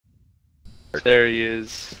There he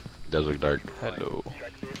is. Does look dark. Hello.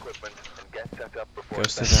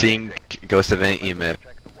 Ghost event. Seeing ghost event EMF.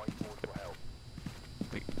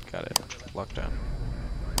 We got it. Lockdown.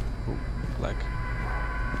 Ooh, black.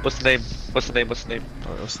 What's the name? What's the name? What's the name?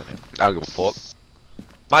 Oh, what's the name? I'll go fuck.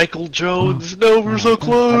 Michael Jones. No, we're so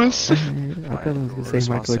close. I thought it was gonna say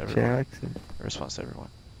Michael Jackson. Response to everyone.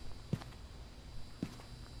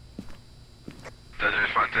 Does it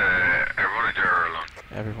respond to everyone or alone?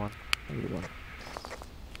 Everyone.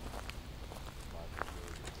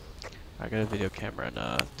 I got a video camera and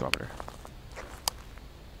a thermometer.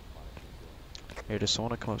 Here, does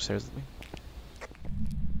someone want to come upstairs with me?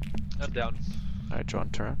 I'm down. Alright, John,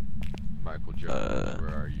 turn around. Michael Jones, where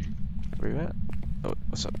are you? Where you at? Oh,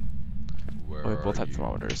 what's up? Where Oh, we both are have you?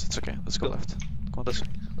 thermometers. It's okay. Let's go Go. left. Come on. Let's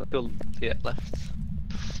go. Yeah, left.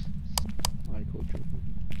 Michael Jackson.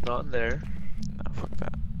 Not in there. No, fuck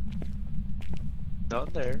that. Not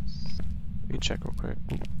in there. We can check real quick.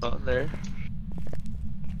 Ooh, Not in there.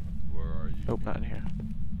 Where are you? nope, not in here.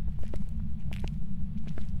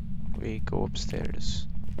 We go upstairs.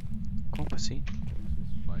 Come on, pussy.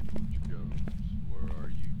 Michael Jones, where are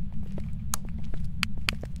you?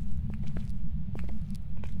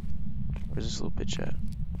 Where's this little bitch at?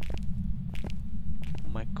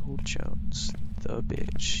 Michael Jones, the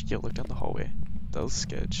bitch. Yo, look down the hallway. That was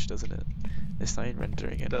sketch, doesn't it? It's not even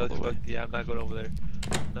rendering it all the way. Yeah, I'm not going over there.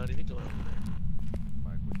 Not even going over there.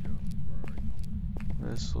 Michael Jones, where are you?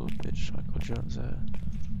 Where's this little bitch Michael Jones at?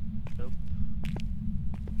 Nope.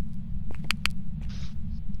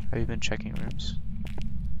 Have you been checking rooms?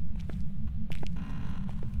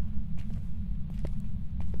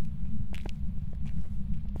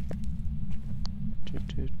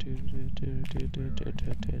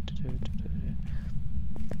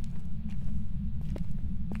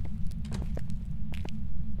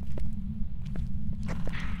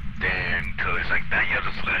 Damn, colors like that, you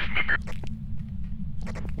just left me.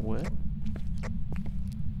 What?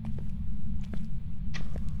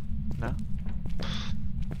 No?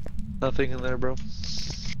 Nothing in there, bro.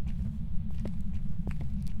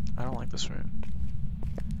 I don't like this room.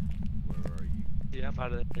 Where are you? Yeah, I'm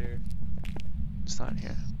out of there. It's not in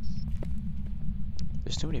here.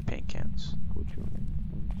 There's too many paint cans. Michael Jackson.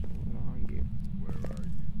 Where are you? Where are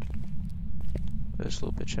you? Where's this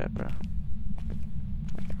little bitch at, bro?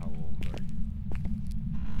 How old are you?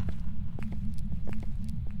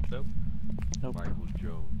 Nope. Nope. Michael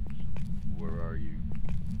Jones, where are you?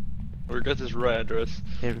 We got this right address.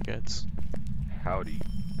 Here we go. Howdy.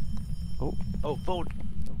 Oh, phone.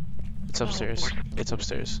 It's upstairs. It's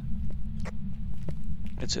upstairs.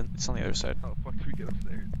 It's on the other side. How the fuck do we get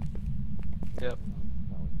upstairs? Yep.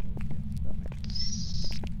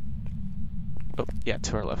 Oh, yeah,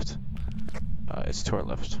 to our left. It's to our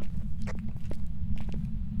left.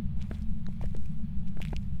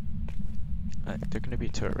 They're gonna be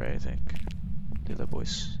to our right, I think. The other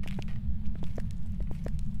boys.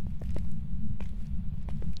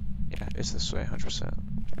 Yeah, it's this way, 100%.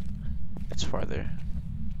 It's farther.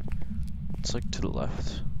 It's like to the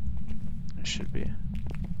left. It should be.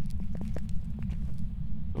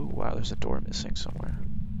 Oh wow, there's a door missing somewhere.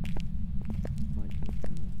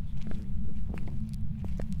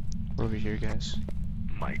 We're over here, guys.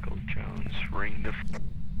 Michael Jones, ring the.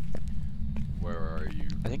 Where are you?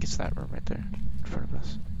 I think it's that room right there, in front of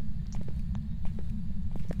us.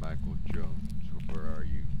 Michael Jones, where are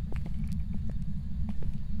you?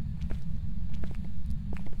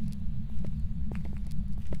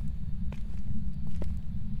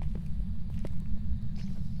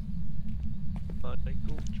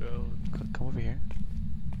 Michael Jones. Come over here.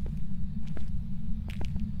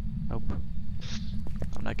 Nope.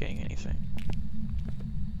 I'm not getting anything.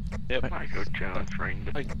 Yep. Michael Jones, ring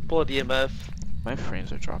the. I can pull an EMF. My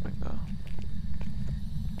frames are dropping though.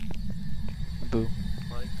 Boo.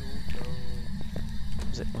 Michael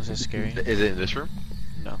Jones. Was it scary? Is it in this room?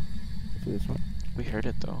 No. This one? We heard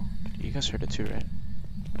it though. You guys heard it too, right?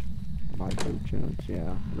 Michael Jones,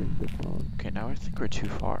 yeah. Ring the phone. Okay, now I think we're too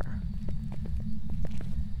far.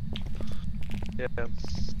 Yeah.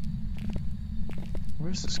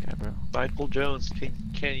 Where's this guy, bro? Michael Jones,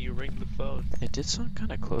 can you ring the phone? It did sound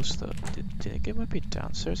kind of close though. Did you think it might be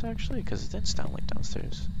downstairs actually? Because it didn't sound like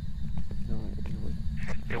downstairs. No, it was.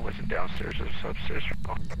 It wasn't downstairs, it was upstairs.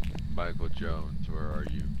 Michael Jones, where are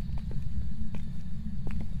you?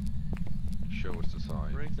 Show us the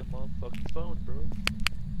sign. Ring the motherfucking phone, bro.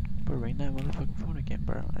 Bro, ring that motherfucking phone again,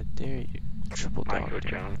 bro. I dare you. Triple dog. Michael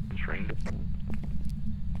dare. Jones, ring the phone.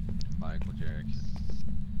 Michael Jackson.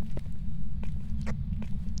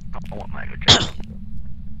 I want Michael Jackson.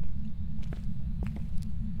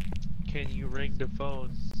 Can you ring the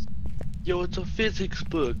phone? Yo, it's a physics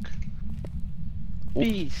book. Oh,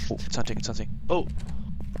 Beast. oh, it's hunting, it's hunting. Oh,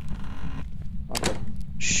 Okay.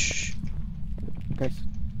 Shh. Guys.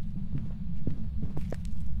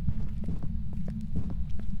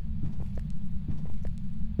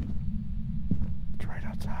 It's right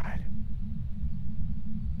outside.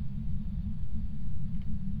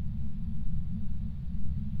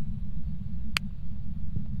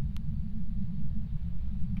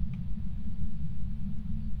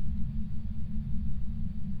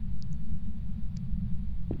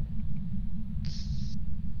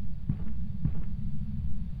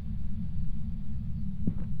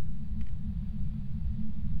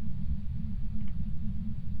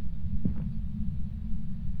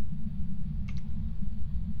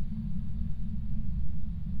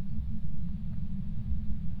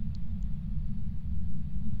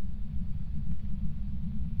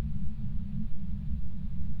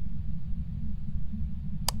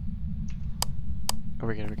 Oh,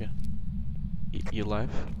 we're good, we're good. You live?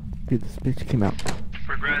 Dude, this bitch came out.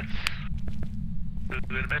 Regrets.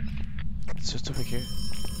 It's just over here.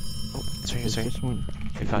 Oh, it's right here, It's it's right here. this one.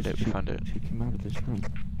 We found it, we found it. She came out of this room.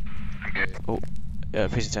 Okay. Oh,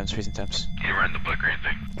 freezing temps, freezing temps. You were in the book or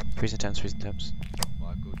anything? Freezing temps, freezing temps.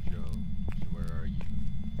 Michael Jones, where are you?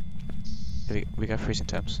 Hey, we got freezing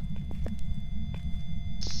temps.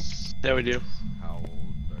 yeah, we do. How old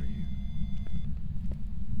are you?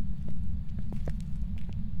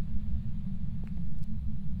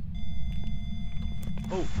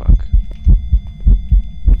 Oh, fuck.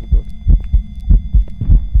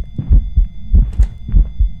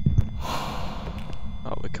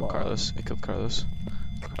 Oh, we killed Carlos. We killed Carlos.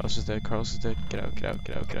 Carlos is dead. Carlos is dead. Get out, get out,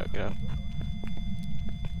 get out, get out, get out.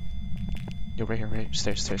 Yo, right here, right here.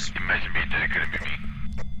 Stairs, stairs. Imagine being dead, couldn't be me.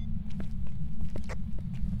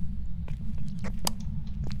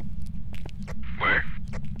 Where?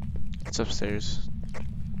 It's upstairs.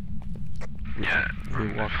 Yeah.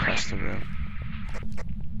 We walked past the room.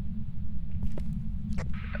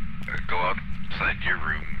 Go outside your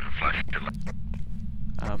room and flash your light.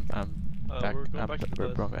 Back, we're going back to the we're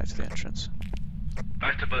bus. going back to the entrance.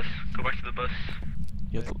 Back to bus. Go back to the bus.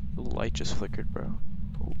 Yo, the light just flickered, bro.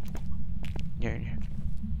 Oh. Near, near.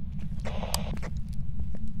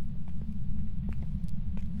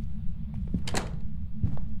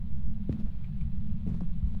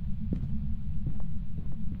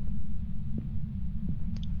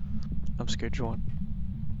 I'm scared, Joan.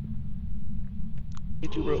 Me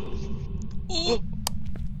too, bro.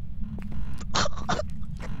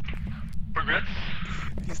 Regrets?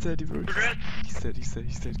 He's dead, bro. Regrets? He's dead, he's dead,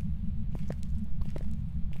 he's dead.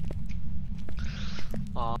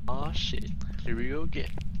 Aw, shit. Here we go again.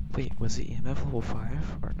 Wait, was it EMF level 5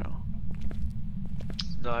 or no?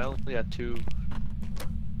 No, I only got 2.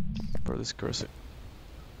 Bro, this ghost.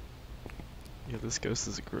 Yeah, this ghost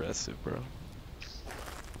is aggressive, bro.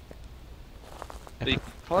 They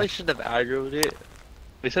probably shouldn't have aggroed it.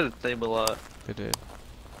 They said its name a lot. They did.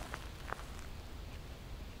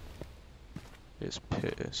 Is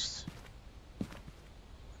pissed.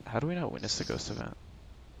 How do we not witness the ghost event?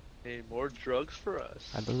 Hey, more drugs for us.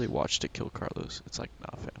 I literally watched it kill Carlos. It's like,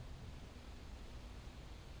 nah,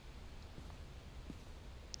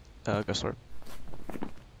 fam. Ghost orb.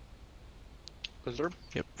 Was there?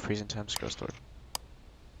 Yep, freezing temps, ghost orb.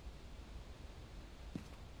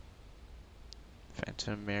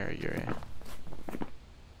 Phantom mirror, Yuri.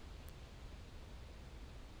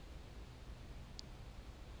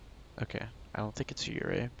 Okay, I don't think it's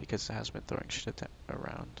Yuri because it has been throwing shit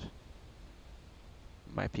around.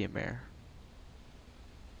 Might be a mare.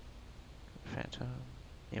 Phantom,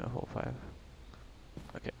 EMF level 5.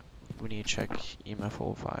 Okay, we need to check EMF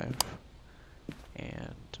level 5.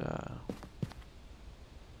 And,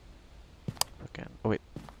 okay, oh wait,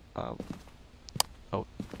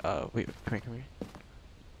 wait, come here.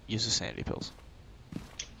 Use the sanity pills.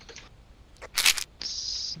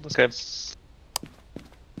 Okay.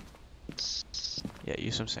 Yeah,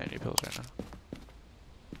 use some sanity pills right now.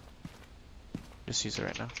 Just use it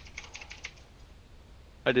right now.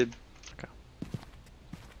 I did. Okay.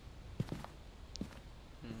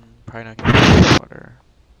 Probably not gonna get water.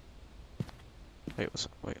 Wait,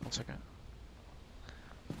 wait 1 second.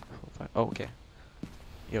 Oh, okay.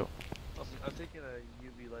 Yo. I'm taking a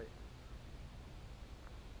UV light.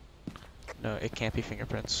 No, it can't be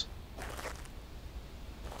fingerprints.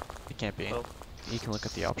 It can't be. Oh. You can look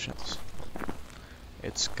at the options.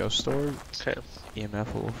 It's ghost orb, Okay. EMF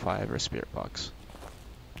level 5, or spirit box.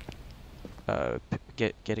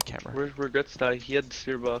 Get a camera. Where's Regrets die? He had the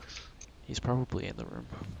spear box. He's probably in the room.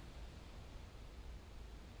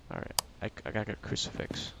 Alright, I got a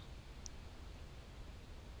crucifix.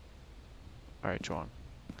 Alright, Joan.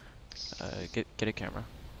 Get a camera.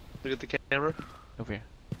 Look at the camera. Over here.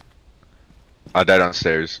 I died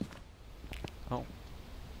downstairs.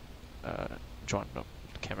 Joan, no.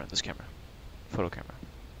 Camera, this camera. Photo camera.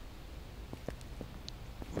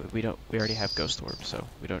 We already have ghost orb, so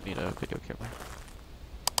we don't need a video camera.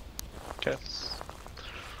 Okay.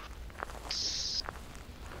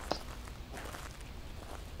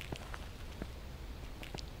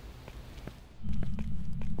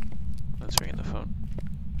 Let's ring in the phone.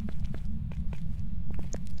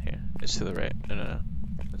 Here, it's to the right. No.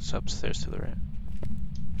 It's upstairs to the right.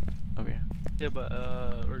 Over here. Yeah, but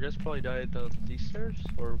our guest probably died down these stairs,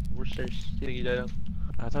 or which stairs do you think he died on?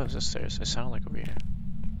 I thought it was upstairs. It sounded like over here.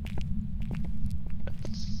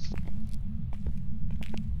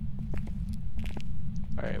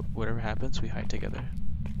 Alright, whatever happens, we hide together.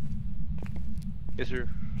 Yes, sir.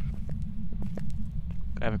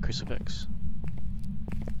 I have a crucifix.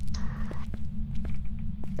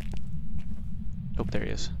 Oh, there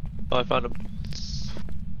he is. Oh, I found him.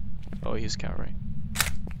 Oh, he's cowering.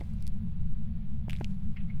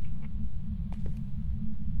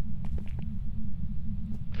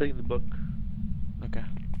 Taking the book. Okay.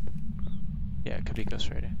 Yeah, it could be ghost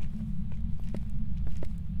writing.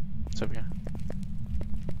 It's over here.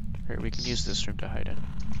 Here, we can use this room to hide in.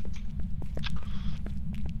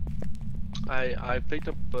 I picked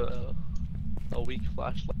up a weak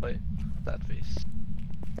flashlight. That face.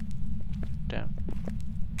 Damn.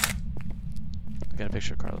 I got a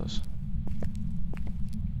picture of Carlos.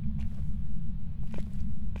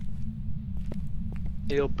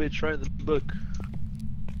 Hey, yo, bitch, write the book.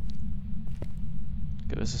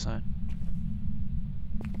 Give us a sign.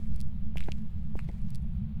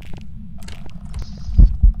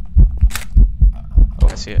 Oh,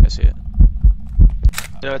 I see it. I see it.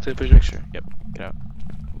 Yeah, I took a picture. Picture. Yep. Get out.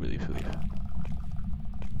 Leave.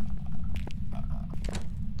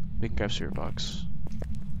 We can grab cereal box.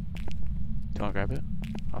 Do you want to grab it?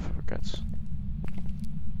 Off of regrets.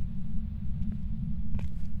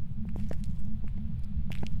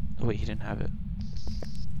 Oh wait, he didn't have it.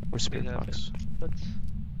 Where's Didn't spirit have box? What?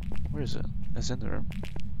 Where is it? It's in the room.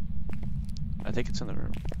 I think it's in the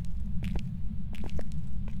room.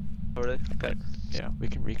 Oh, really? Okay. Yeah, we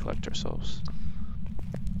can recollect ourselves.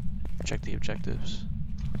 Check the objectives.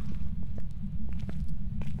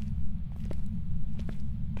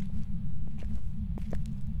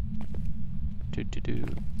 Do.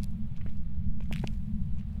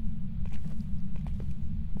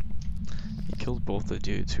 He killed both the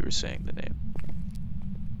dudes who were saying the name.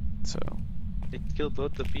 So. They killed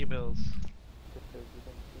both the females.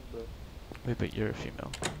 Wait, but you're a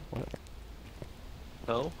female. What?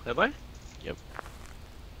 No? Am I? Yep.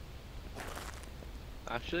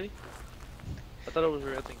 Actually? I thought it was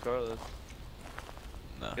Red and Carlos.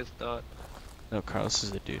 No. Guess not. No, Carlos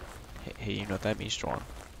is a dude. Hey, you know what that means, John?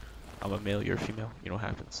 I'm a male, you're a female. You know what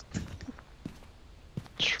happens.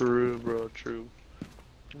 True, bro, true.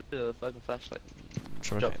 Give me the fucking flashlight.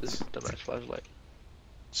 Drop Drop pants. this dumbass flashlight.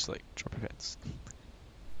 Just like, drop your pants.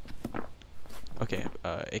 Okay,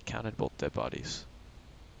 it counted both dead bodies.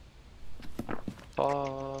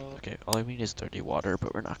 Okay, all I need is dirty water,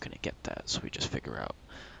 but we're not gonna get that, so we just figure out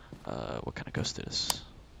what kind of ghost it is.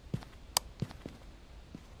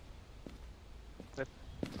 Okay.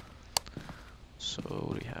 So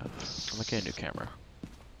what do we have? I'm looking at a new camera.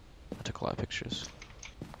 I took a lot of pictures.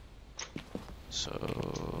 So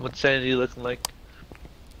What's sanity looking like?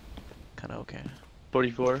 kinda okay.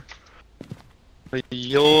 44.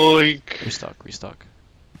 Yoink! Restock.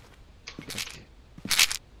 Okay.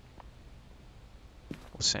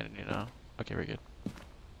 What's sanity now? Okay, we're good.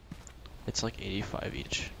 It's like 85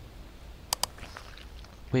 each.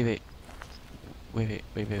 Wait. Where did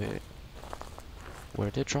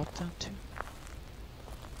it drop down to?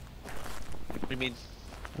 What do you mean?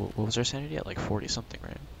 What was our sanity at? Like 40 something,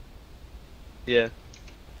 right? Yeah,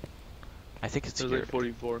 I think it's it a was year. like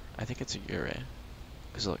 44. I think it's a Ure.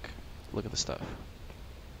 Cause look at the stuff.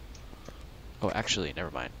 Oh, actually,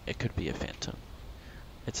 never mind. It could be a phantom.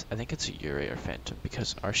 I think it's a Ure or phantom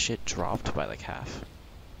because our shit dropped by like half.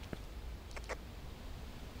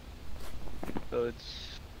 So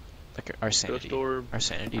it's Like our sanity. ghost orb, Our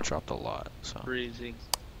sanity dropped a lot. So freezing.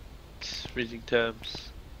 It's freezing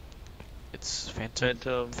temps. it's phantom.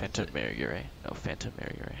 Phantom. Phantom Mare Ure. No, Phantom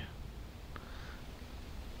Mare Ure.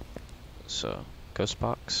 So ghost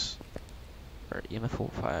box, or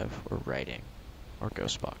EMF 5, or writing, or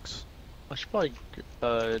ghost box. I should probably get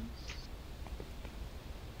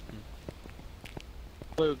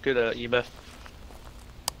a EMF.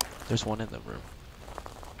 There's one in the room.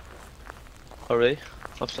 Oh really?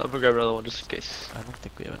 I'm gonna grab another one just in case. I don't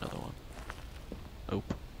think we have another one.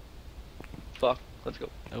 Nope. Fuck. Let's go.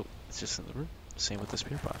 Nope. It's just in the room. Same with the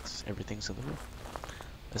spirit box. Everything's in the room.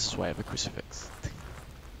 This is why I have a crucifix.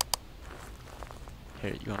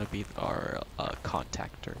 Here, you wanna be our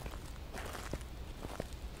contactor?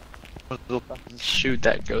 I'm gonna go fucking shoot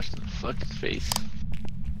that ghost in the fucking face.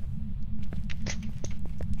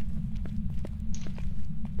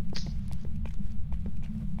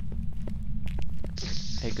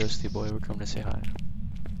 Hey, ghosty boy, we're coming to say hi.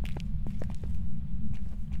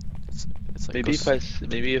 It's like Maybe ghost...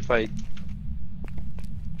 if I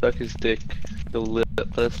suck his dick, he'll let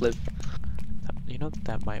us live. You know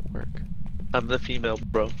that might work. I'm the female,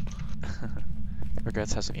 bro.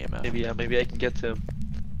 Regrets has an EMF. Maybe I can get to him.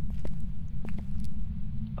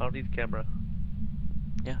 I don't need a camera.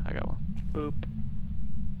 Yeah, I got one. Boop.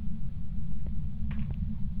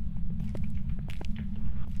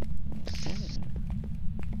 Okay.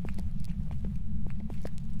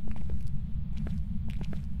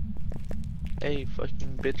 Hey,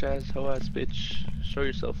 fucking bitch ass, hoe ass bitch. Show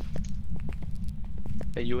yourself.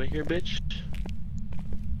 Hey, you in here, bitch?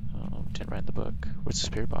 Oh, didn't write the book. Where's the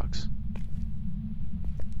spirit box?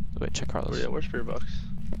 Wait, check Carlos. Oh yeah, where's spirit box?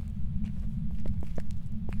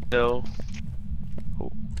 No.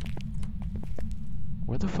 Oh.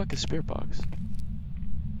 Where the fuck is spirit box?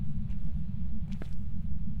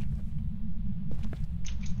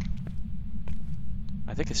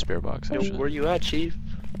 I think it's spirit box, Yo, actually. where you at, chief?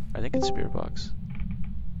 I think it's spirit box.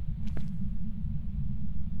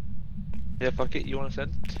 Yeah, fuck it. You wanna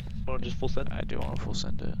send? You wanna just full send? I do want to full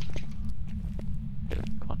send it. Here,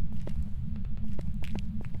 come on.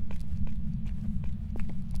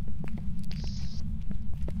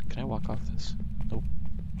 Can I walk off this? Nope.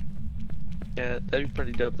 Yeah, that'd be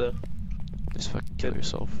pretty dope though. Just fucking kill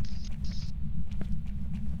yourself.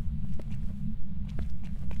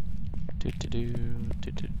 Do do do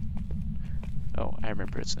do do. Oh, I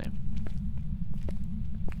remember its name.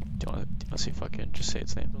 Do you want to see if I can just say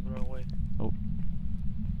its name? Go the wrong way. Oh.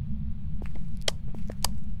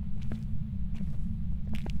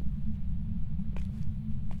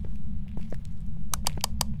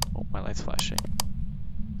 Oh, my light's flashing.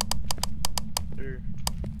 Sure.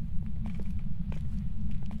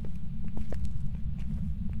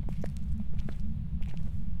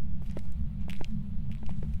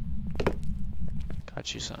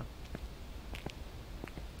 Got you, son.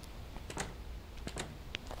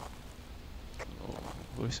 Oh,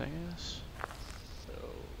 what are we saying is? So,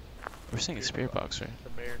 We're saying it's spirit box, right? the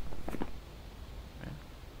mayor.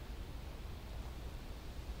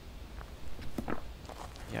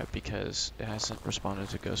 Yeah, because it hasn't responded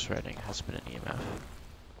to ghostwriting. It has been an EMF.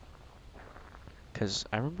 Cause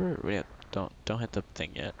I remember, wait, don't hit the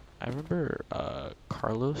thing yet. I remember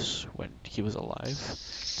Carlos, when he was alive,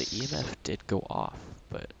 the EMF did go off,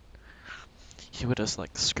 but he would just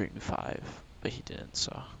like scream 5, but he didn't.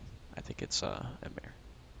 So I think it's Emir.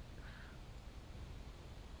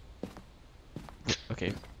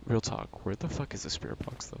 Okay, real talk. Where the fuck is the spirit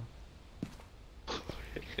box though?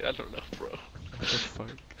 I don't know, bro. What the fuck?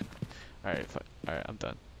 Alright, fine. Alright, I'm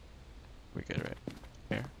done. We good, right?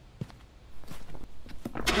 Here.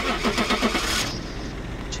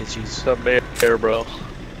 Chichis. The mayor, bro.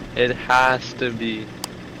 It has to be.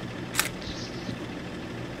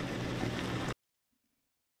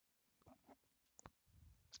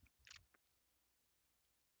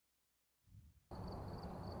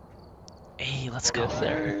 Hey, let's go. Yes,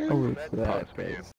 sir. Oh, it's that, bro.